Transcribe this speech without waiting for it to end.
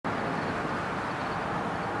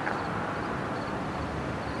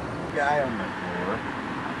guy on the floor.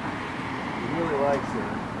 He really likes it.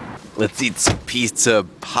 Let's eat some pizza,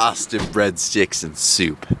 pasta, breadsticks, and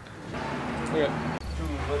soup. Okay.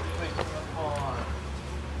 Let's take a tampon.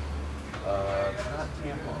 Not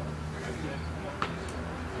tampon.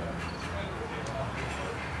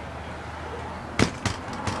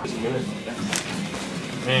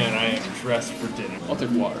 Man, I am dressed for dinner. I'll take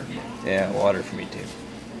water. Yeah, water for me too.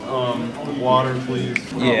 Water, please.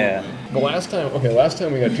 Yeah. The last time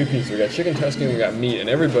we got two pizzas. We got chicken Tuscany and we got meat, and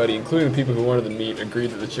everybody, including the people who wanted the meat, agreed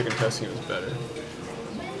that the chicken Tuscany was better.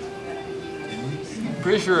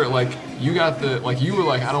 Pretty sure, like, you got the, like, you were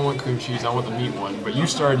like, I don't want cream cheese, I want the meat one, but you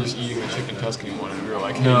started just eating the chicken Tuscany one, and we were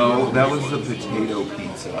like, hey, No, that was the potato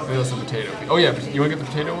pizza. I think that's the potato pizza. Oh yeah, you want to get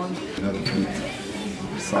the potato one? Another pizza.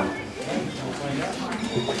 Something.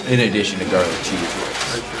 In addition to garlic cheese rolls.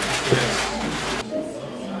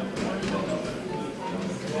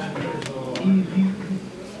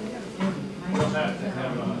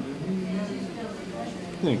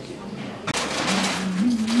 Thank you.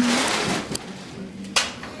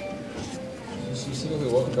 Specifically,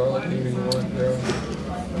 what garlic do you want, bro?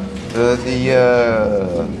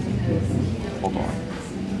 Hold on.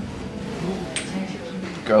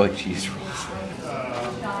 Garlic cheese rolls.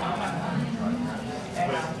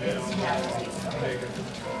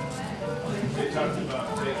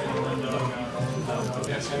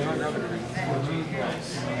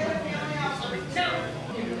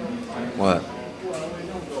 What?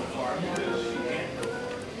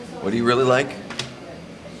 What do you really like?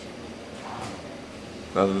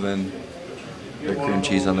 Other than their cream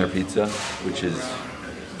cheese on their pizza, which is,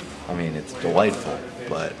 I mean, it's delightful,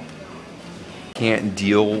 but can't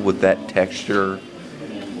deal with that texture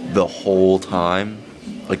the whole time,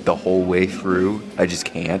 like the whole way through. I just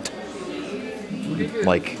can't.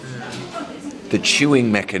 Like, the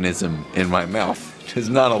chewing mechanism in my mouth does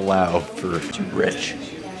not allow for too rich.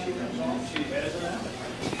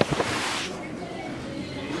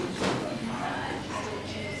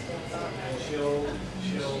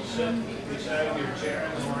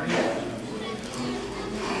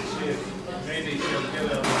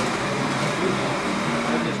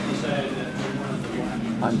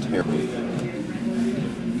 I'm terrible.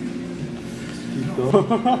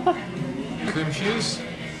 Cream cheese?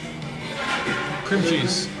 Cream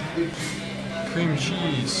cheese. Cream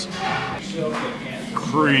cheese.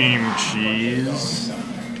 Cream cheese.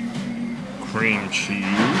 Cream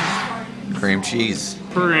cheese. Cream cheese.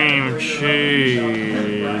 Cream cheese.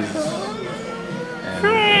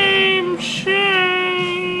 Cream cheese.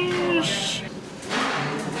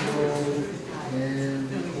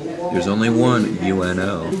 There's only one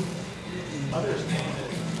UNO.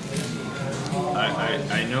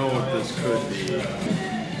 I know what this could be.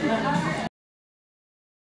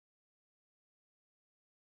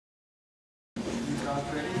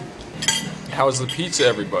 How's the pizza,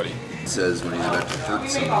 everybody? It says when he's about to hurt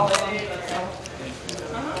someone,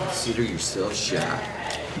 consider yourself shot.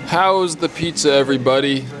 How's the pizza,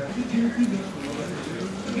 everybody?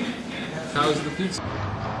 How's the pizza?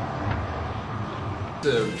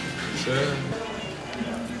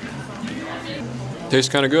 Tastes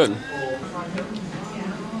kind of good.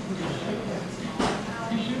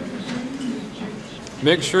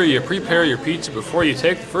 Make sure you prepare your pizza before you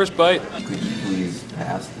take the first bite. Could you please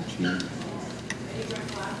pass the cheese?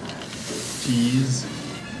 Cheese.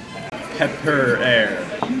 Pepper air.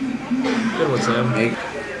 Good one, Sam. Egg.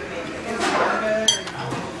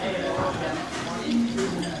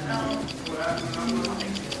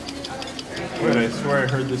 Wait, I swear I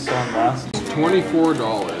heard this song last. $24.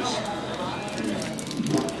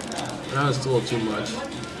 That was still too much.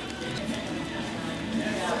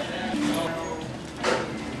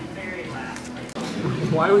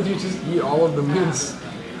 Why would you just eat all of the mince?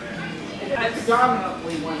 It's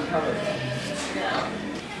dominantly one color.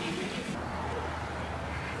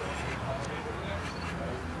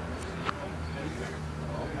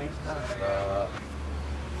 Makes sense.